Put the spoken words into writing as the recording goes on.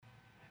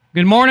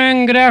Good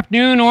morning, good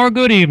afternoon, or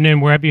good evening,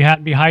 wherever you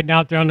happen to be hiding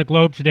out there on the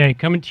globe today.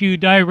 Coming to you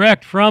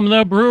direct from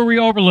the Brewery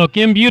Overlook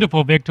in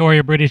beautiful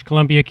Victoria, British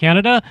Columbia,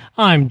 Canada.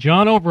 I'm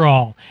John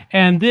Overall,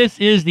 and this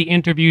is the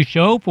interview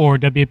show for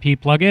WP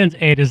Plugins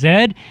A to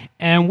Z.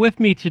 And with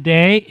me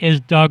today is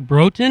Doug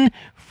Broughton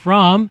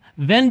from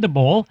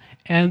Vendible.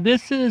 And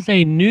this is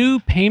a new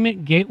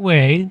payment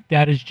gateway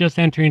that is just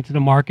entering into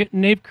the market,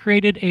 and they've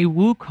created a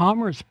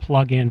WooCommerce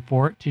plugin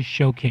for it to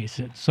showcase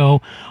it.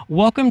 So,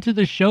 welcome to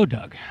the show,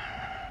 Doug.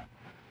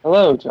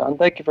 Hello, John.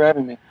 Thank you for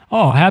having me.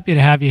 Oh, happy to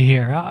have you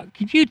here.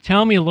 Could you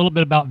tell me a little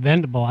bit about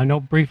Vendible? I know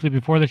briefly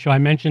before the show I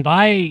mentioned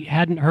I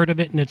hadn't heard of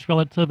it and it's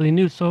relatively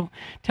new. So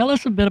tell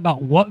us a bit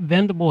about what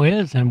Vendible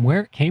is and where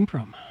it came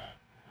from.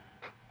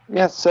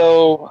 Yeah,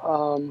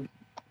 so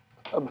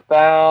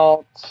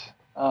about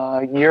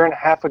a year and a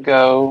half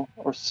ago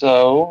or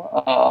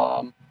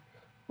so,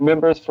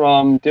 members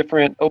from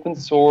different open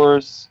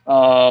source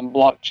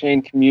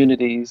blockchain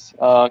communities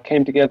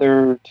came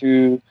together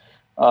to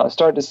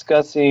start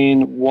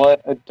discussing what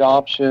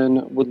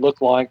adoption would look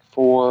like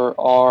for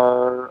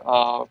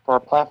our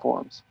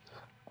platforms.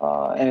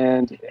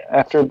 And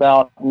after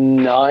about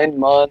 9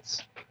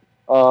 months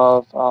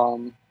of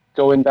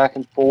going back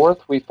and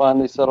forth, we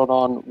finally settled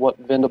on what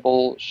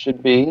Vendible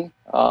should be.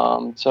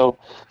 So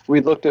we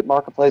looked at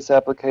marketplace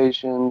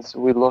applications,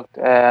 we looked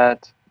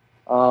at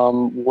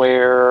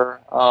where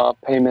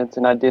payments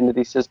and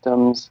identity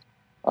systems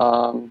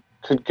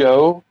could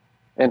go,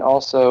 and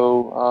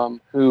also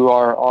who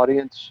our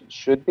audience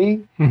should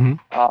be. Mm-hmm.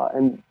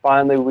 And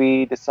finally,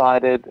 we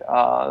decided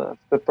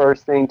the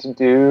first thing to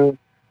do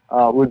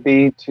would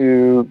be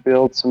to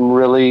build some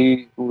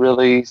really,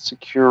 really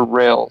secure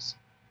rails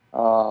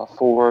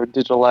for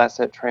digital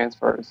asset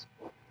transfers.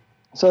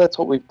 So that's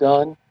what we've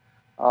done.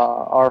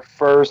 Our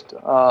first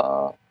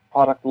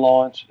product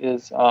launch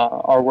is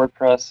our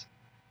WordPress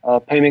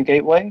payment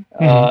gateway,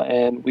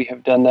 and we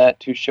have done that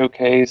to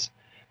showcase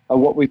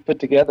what we've put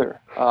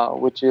together,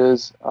 which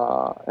is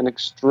an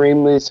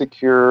extremely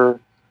secure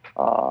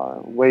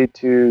way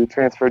to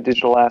transfer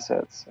digital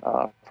assets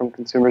from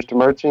consumers to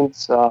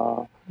merchants,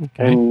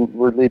 and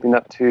we're leading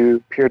up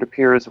to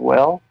peer-to-peer as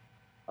well.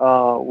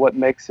 What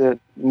makes it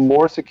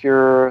more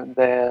secure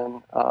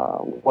than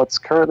what's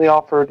currently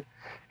offered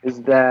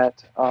is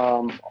that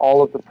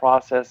all of the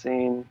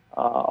processing,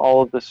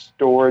 all of the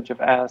storage of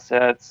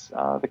assets,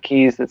 the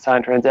keys that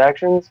sign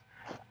transactions,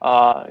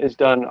 is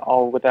done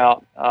all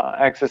without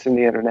accessing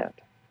the internet.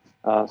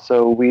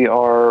 So we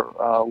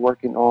are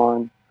working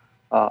on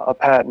a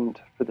patent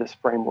for this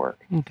framework.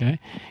 Okay.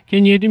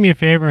 Can you do me a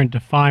favor and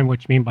define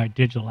what you mean by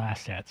digital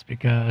assets?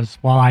 Because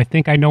while I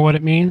think I know what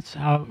it means,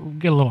 I'll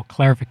get a little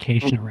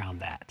clarification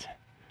around that.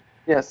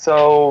 Yeah,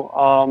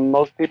 so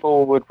most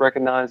people would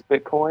recognize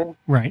Bitcoin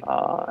Right.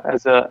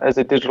 as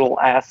a digital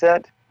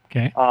asset.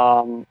 Okay.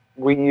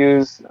 We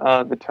use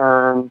the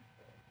term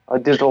a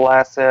digital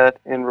asset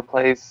in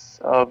replace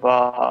of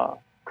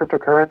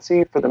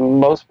cryptocurrency for the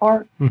most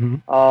part,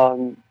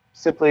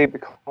 simply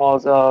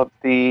because of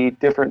the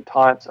different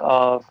types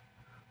of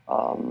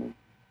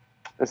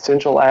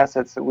essential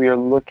assets that we are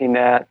looking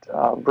at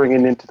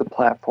bringing into the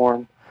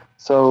platform.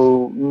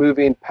 So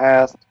moving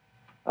past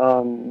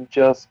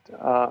just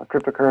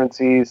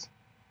cryptocurrencies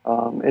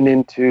and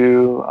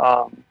into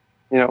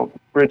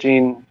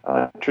bridging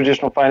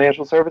traditional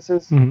financial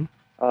services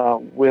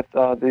with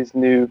these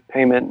new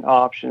payment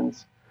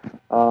options.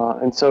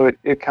 And so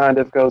it kind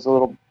of goes a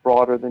little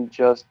broader than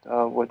just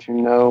what you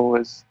know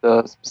as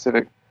the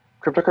specific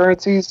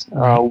cryptocurrencies.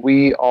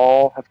 We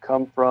all have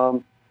come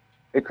from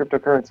a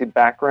cryptocurrency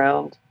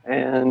background,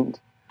 and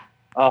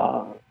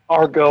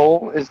our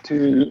goal is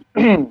to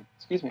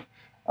excuse me,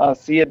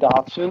 see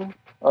adoption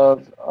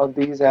of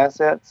these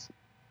assets.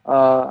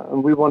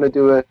 And we want to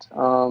do it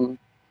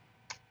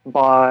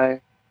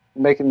by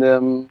making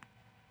them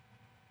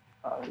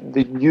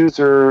the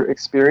user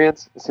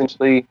experience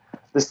essentially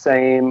the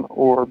same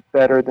or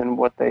better than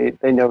what they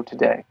know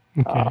today,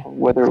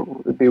 whether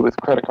it be with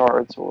credit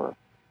cards or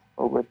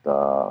with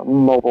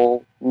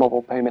mobile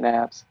payment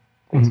apps,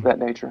 things of that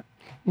nature.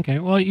 Okay.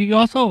 Well, you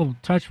also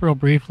touched real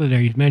briefly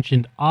there. You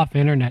mentioned off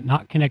internet,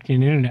 not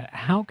connecting to internet.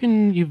 How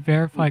can you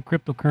verify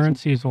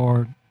cryptocurrencies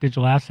or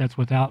digital assets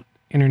without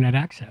internet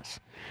access?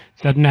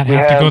 Doesn't that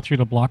have to go through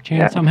the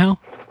blockchain somehow?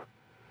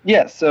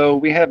 Yeah, so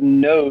we have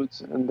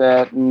nodes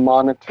that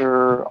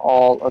monitor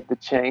all of the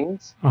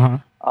chains,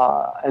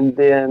 and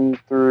then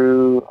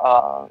through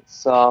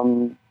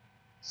some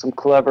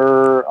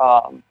clever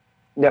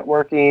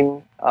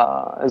networking,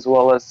 as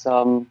well as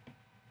some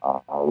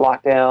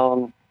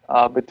lockdown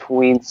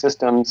between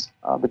systems,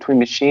 between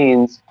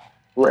machines,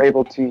 we're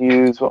able to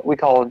use what we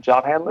call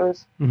job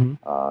handlers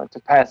to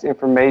pass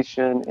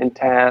information and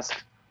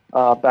tasks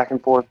back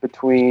and forth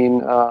between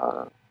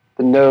the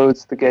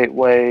nodes, the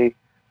gateway,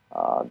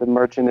 the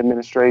merchant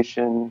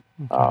administration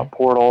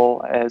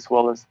portal, as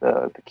well as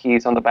the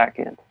keys on the back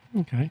end.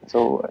 Okay.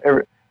 So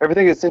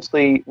everything is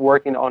essentially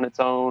working on its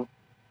own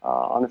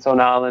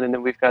island, and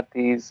then we've got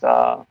these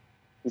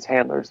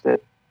handlers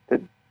that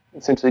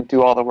essentially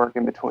do all the work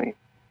in between.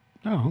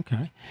 Oh,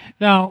 okay.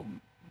 Now,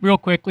 real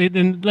quickly,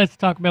 then let's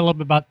talk about a little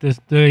bit about this,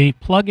 the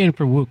plugin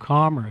for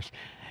WooCommerce.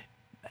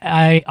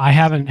 I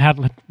haven't had,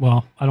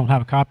 well, I don't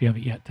have a copy of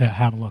it yet to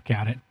have a look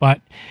at it, but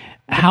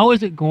how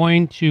is it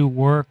going to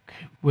work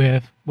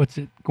with, what's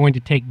it going to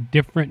take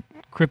different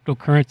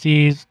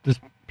cryptocurrencies?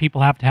 Does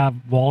people have to have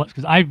wallets?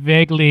 Because I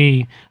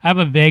have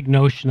a vague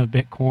notion of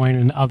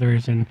Bitcoin and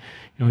others. And,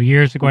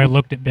 years ago I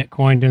looked at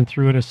Bitcoin, then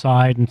threw it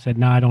aside and said,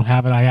 no, I don't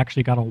have it. I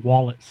actually got a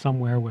wallet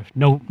somewhere with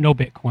no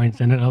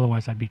Bitcoins in it.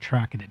 Otherwise I'd be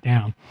tracking it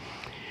down.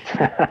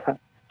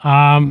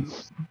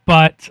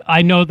 But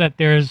I know that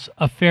there's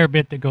a fair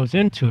bit that goes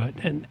into it.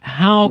 And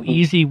how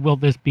easy will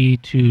this be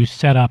to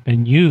set up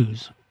and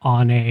use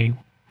on a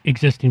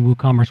existing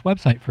WooCommerce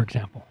website, for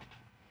example?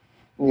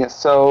 Yes.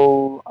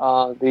 So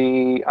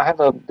I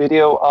have a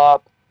video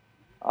up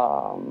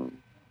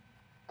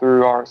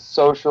through our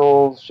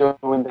socials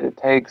showing that it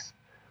takes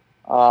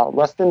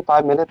less than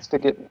 5 minutes to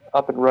get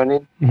up and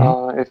running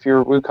if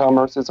your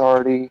WooCommerce is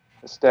already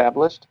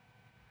established.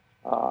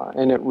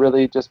 And it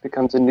really just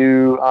becomes a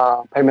new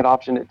payment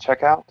option at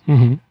checkout.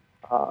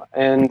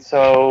 And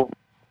so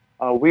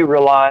we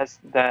realized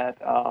that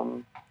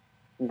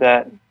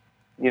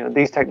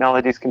these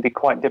technologies can be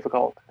quite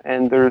difficult,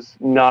 and there's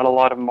not a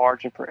lot of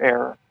margin for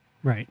error.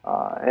 Right.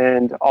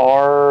 And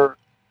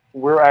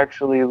we're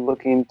actually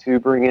looking to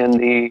bring in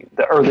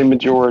the early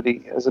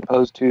majority as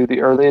opposed to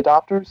the early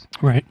adopters.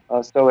 Right.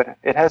 So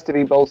it has to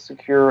be both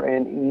secure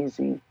and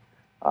easy,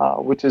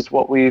 which is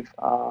what we've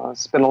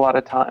spent a lot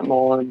of time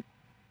on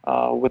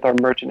with our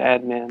merchant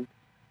admin.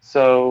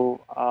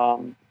 So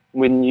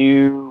when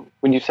you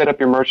set up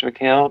your merchant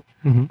account,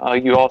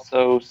 you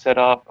also set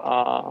up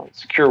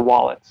secure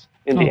wallets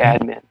in the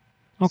admin.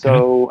 Okay.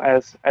 So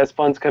as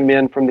funds come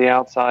in from the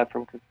outside,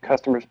 from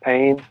customers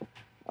paying,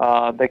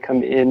 they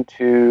come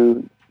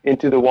into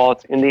the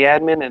wallets in the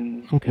admin,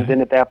 and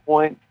then at that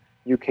point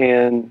you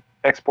can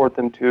export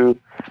them to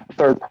a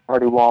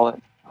third-party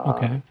wallet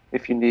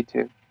if you need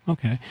to.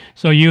 Okay,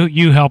 so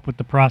you help with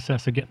the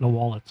process of getting the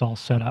wallets all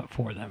set up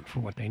for them for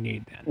what they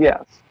need then.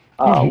 Yes,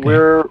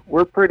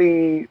 we're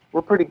pretty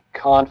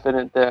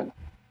confident that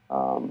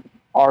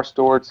our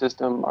storage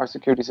system, our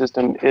security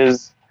system,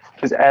 is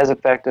as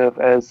effective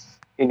as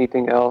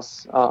anything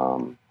else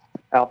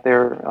out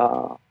there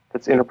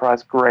that's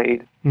enterprise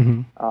grade,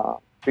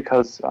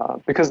 because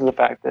of the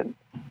fact that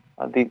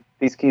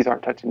these keys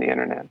aren't touching the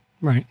internet.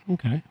 Right.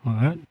 Okay. Well,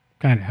 that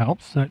kind of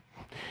helps. That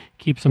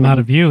keeps them out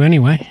of view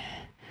anyway.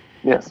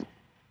 Yes.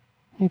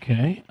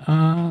 Okay.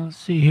 Let's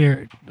see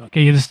here.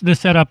 Okay, the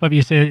setup of,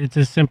 you say it's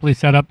just simply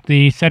setting up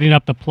the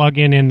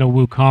plugin in the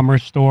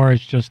WooCommerce store.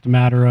 It's just a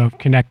matter of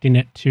connecting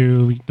it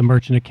to the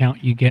merchant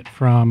account you get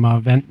from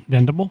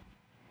Vendible.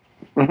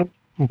 Okay.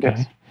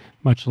 Yes.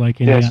 Much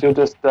like any. Yes, you'll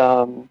just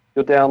you'll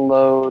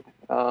download,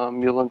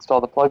 you'll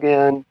install the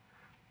plugin.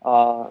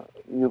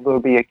 There'll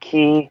be a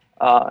key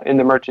in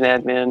the merchant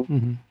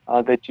admin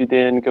that you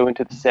then go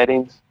into the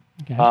settings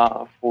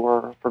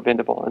for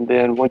Vendible, and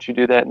then once you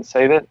do that and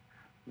save it,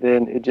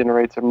 then it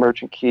generates a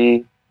merchant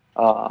key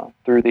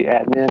through the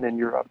admin, and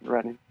you're up and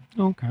running.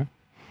 Okay.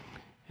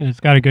 And it's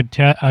got a good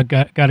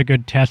got a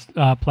good test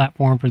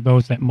platform for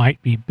those that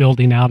might be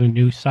building out a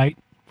new site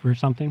for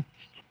something.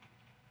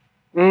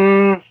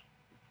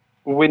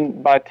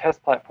 When by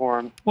test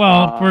platform?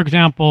 Well, for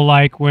example,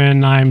 like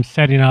when I'm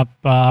setting up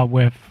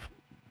with,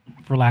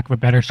 for lack of a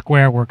better,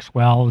 Square works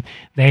well.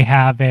 They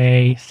have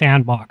a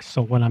sandbox,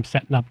 so when I'm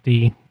setting up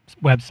the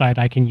website,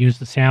 I can use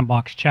the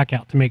sandbox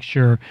checkout to make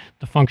sure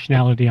the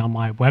functionality on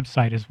my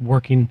website is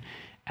working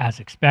as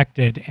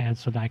expected, and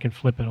so that I can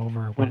flip it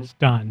over when it's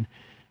done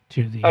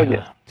to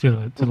the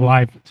to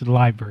the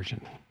live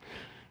version.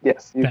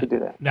 Yes, you could do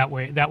that. That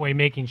way,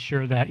 making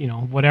sure that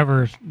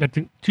whatever that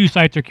the two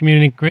sites are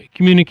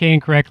communicating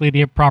correctly,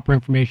 the proper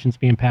information is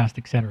being passed,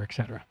 et cetera, et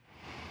cetera.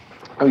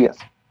 Oh yes.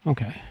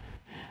 Okay.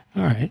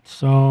 All right.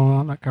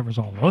 So that covers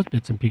all those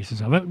bits and pieces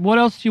of it. What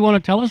else do you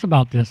want to tell us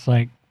about this?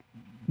 Like,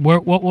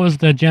 what was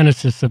the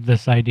genesis of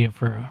this idea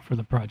for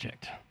the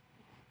project?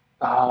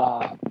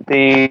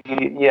 Late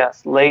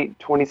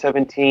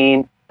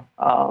 2017,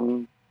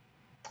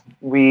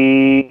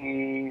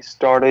 we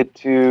started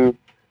to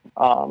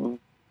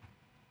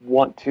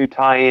want to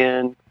tie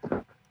in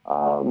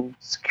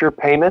secure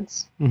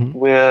payments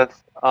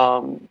with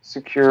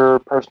secure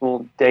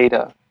personal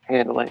data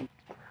handling.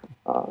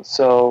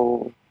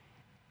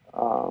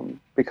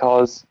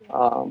 Because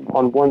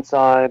on one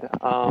side,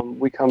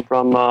 we come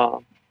from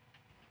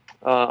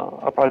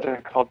a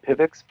project called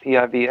Pivx,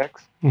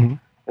 P-I-V-X, and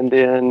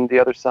then the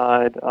other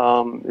side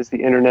is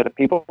the Internet of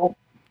People.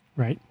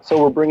 Right.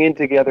 So we're bringing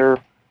together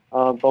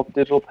both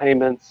digital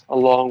payments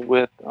along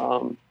with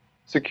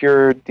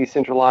secure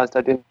decentralized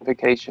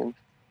identification,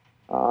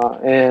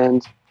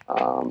 and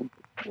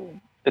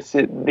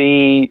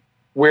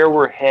where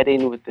we're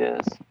heading with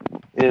this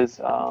is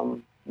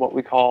what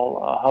we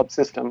call a hub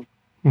system,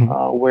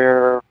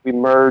 where we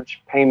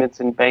merge payments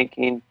and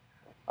banking.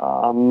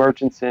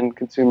 Merchants and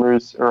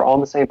consumers are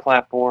on the same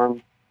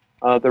platform.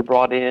 They're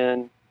brought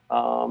in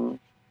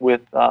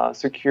with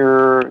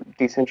secure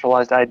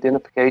decentralized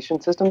identification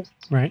systems.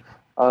 Right.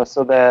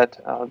 so that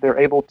they're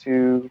able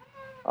to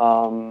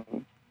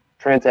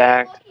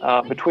transact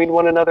between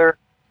one another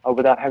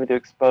without having to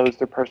expose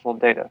their personal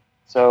data.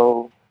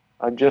 So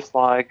just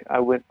like I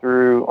went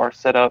through our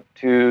setup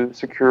to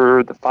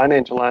secure the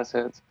financial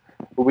assets,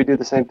 but we do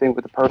the same thing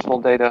with the personal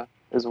data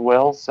as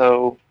well.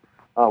 So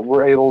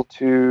we're able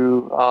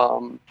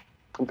to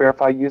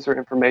verify user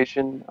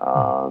information,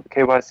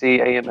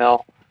 KYC,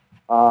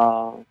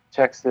 AML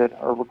checks that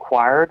are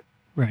required.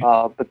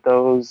 Right. But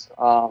those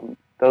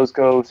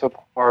go so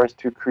far as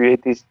to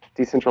create these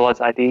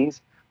decentralized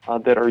IDs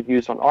that are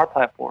used on our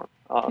platform.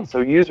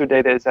 So user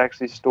data is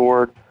actually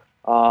stored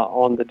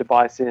on the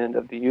device end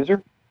of the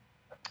user,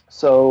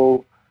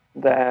 so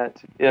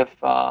that if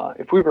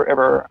we were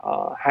ever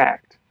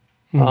hacked,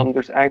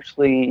 there's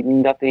actually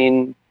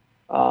nothing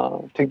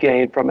to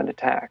gain from an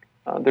attack.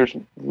 There's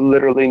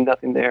literally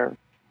nothing there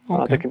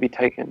that can be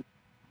taken.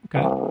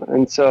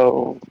 And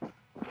so,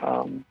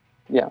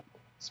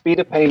 speed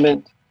of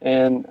payment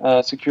and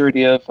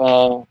security of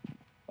all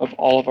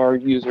of our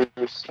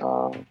users'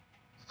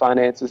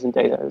 finances and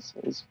data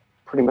is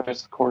pretty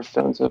much the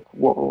cornerstones of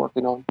what we're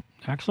working on.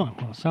 Excellent.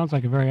 Well, it sounds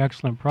like a very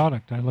excellent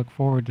product. I look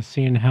forward to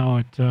seeing how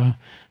it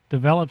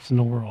develops in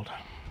the world.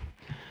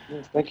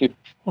 Yes, thank you.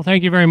 Well,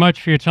 thank you very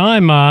much for your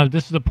time.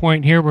 This is the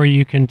point here where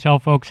you can tell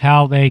folks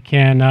how they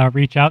can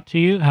reach out to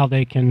you, how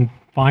they can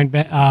find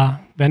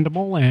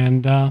Vendible,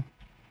 and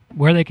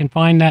where they can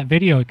find that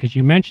video, because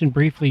you mentioned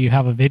briefly you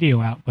have a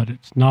video out, but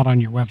it's not on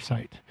your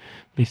website,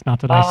 at least not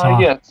that I saw.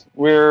 Yes,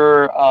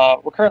 we're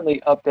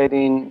currently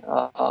updating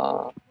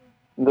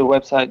the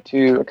website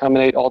to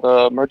accommodate all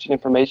the merchant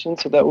information,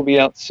 so that will be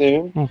out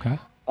soon. Okay.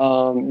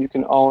 You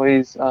can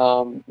always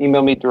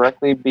email me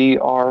directly,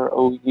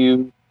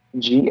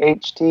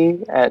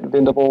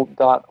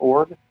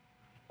 BROUGHT@vendible.org.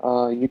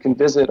 You can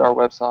visit our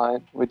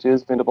website, which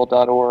is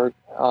vendible.org,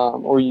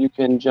 or you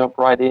can jump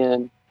right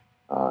in.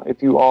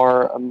 If you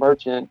are a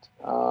merchant,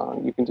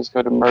 you can just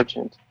go to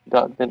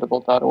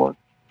merchant.vendible.org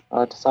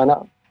to sign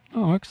up.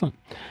 Oh, excellent.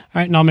 All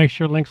right, and I'll make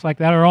sure links like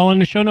that are all in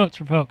the show notes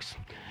for folks.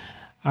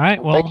 All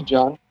right, well, thank you,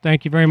 John.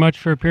 Thank you very much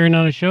for appearing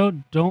on the show.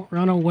 Don't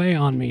run away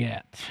on me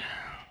yet.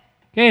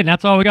 Okay, and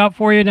that's all we got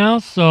for you now,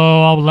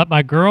 so I'll let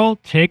my girl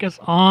take us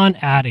on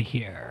out of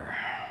here.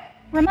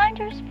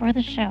 Reminders for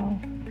the show.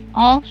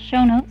 All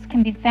show notes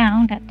can be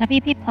found at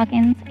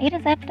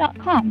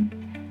wppluginsa2z.com.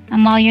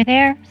 And while you're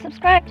there,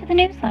 subscribe to the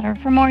newsletter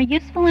for more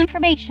useful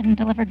information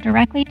delivered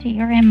directly to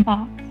your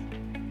inbox.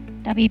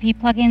 WP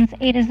Plugins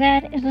A to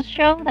Z is a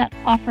show that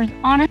offers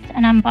honest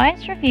and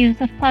unbiased reviews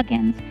of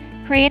plugins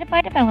created by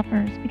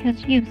developers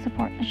because you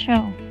support the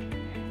show.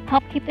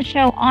 Help keep the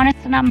show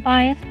honest and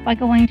unbiased by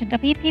going to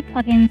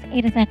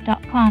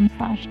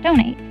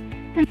wppluginsa2z.com/donate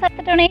and set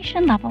the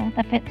donation level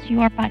that fits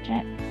your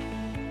budget.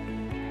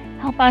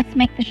 Help us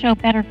make the show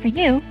better for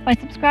you by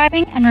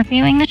subscribing and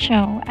reviewing the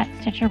show at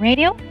Stitcher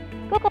Radio,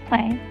 Google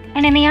Play,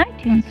 and in the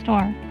iTunes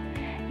Store.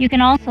 You can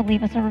also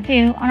leave us a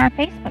review on our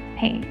Facebook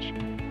page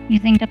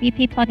using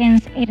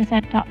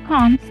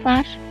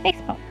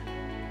wppluginsa2z.com/Facebook.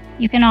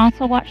 You can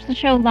also watch the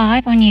show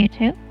live on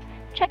YouTube,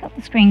 check out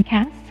the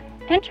screencasts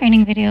and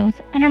training videos,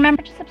 and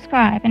remember to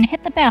subscribe and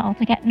hit the bell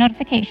to get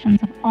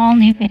notifications of all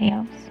new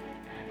videos.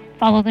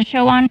 Follow the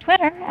show on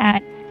Twitter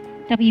at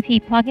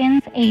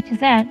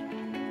WPPluginsA2Z.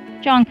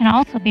 John can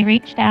also be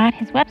reached at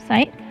his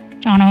website,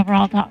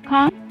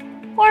 johnoverall.com,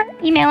 or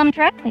email him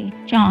directly,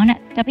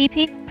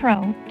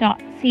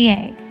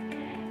 john@wppro.ca.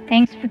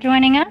 Thanks for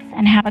joining us,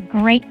 and have a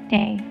great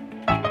day.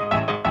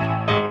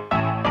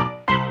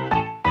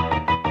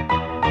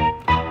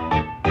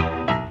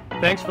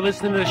 Thanks for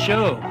listening to the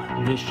show.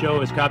 This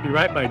show is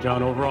copyright by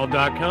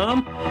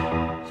johnoverall.com.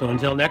 So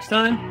until next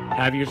time,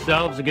 have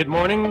yourselves a good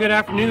morning, good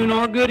afternoon,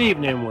 or good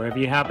evening, wherever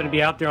you happen to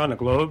be out there on the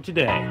globe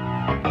today.